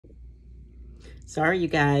Sorry, you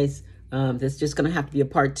guys. This is just going to have to be a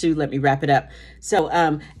part two. Let me wrap it up. So,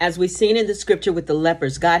 as we've seen in the scripture with the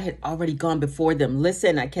lepers, God had already gone before them.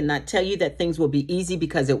 Listen, I cannot tell you that things will be easy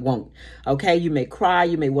because it won't. Okay, you may cry,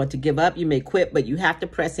 you may want to give up, you may quit, but you have to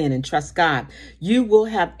press in and trust God. You will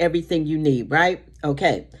have everything you need, right?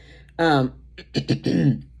 Okay. Um,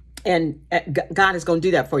 and God is going to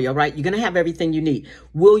do that for you, all right? You're going to have everything you need.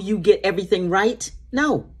 Will you get everything right?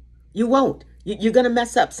 No, you won't. You're going to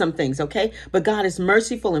mess up some things, okay? But God is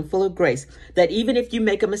merciful and full of grace that even if you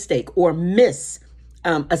make a mistake or miss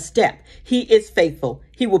a step, he is faithful.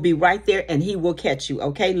 He will be right there and he will catch you,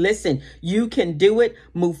 okay? Listen, you can do it.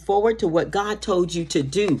 Move forward to what God told you to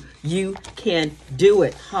do. You can do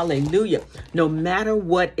it. Hallelujah. No matter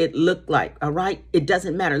what it looked like, all right? It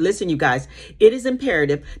doesn't matter. Listen, you guys, it is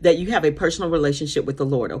imperative that you have a personal relationship with the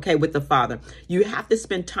Lord, okay? With the Father. You have to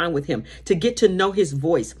spend time with him to get to know his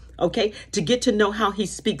voice, okay? To get to know how he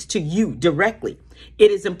speaks to you directly.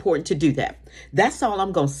 It is important to do that. That's all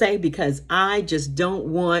I'm going to say because I just don't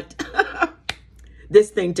want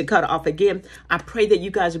this thing to cut off again. I pray that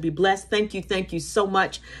you guys will be blessed. Thank you. Thank you so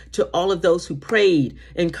much to all of those who prayed,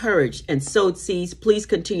 encouraged, and sowed seeds. Please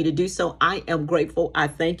continue to do so. I am grateful. I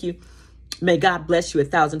thank you. May God bless you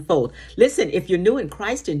 1,000-fold. Listen, if you're new in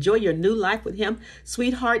Christ, enjoy your new life with him.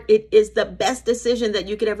 Sweetheart, it is the best decision that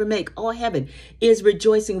you could ever make. All heaven is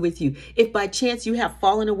rejoicing with you. If by chance you have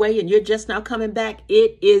fallen away and you're just now coming back,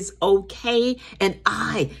 it is okay. And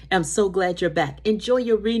I am so glad you're back. Enjoy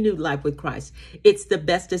your renewed life with Christ. It's the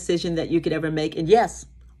best decision that you could ever make. And yes,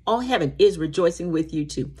 all heaven is rejoicing with you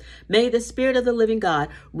too. May the Spirit of the living God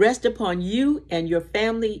rest upon you and your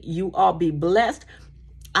family. You all be blessed.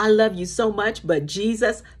 I love you so much, but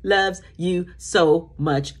Jesus loves you so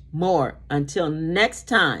much more. Until next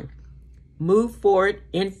time, move forward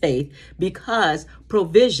in faith because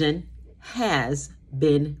provision has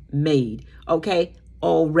been made. Okay?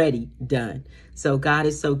 Already done. So God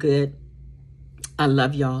is so good. I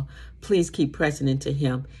love y'all. Please keep pressing into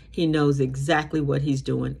him. He knows exactly what he's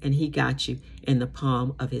doing and he got you in the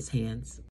palm of his hands.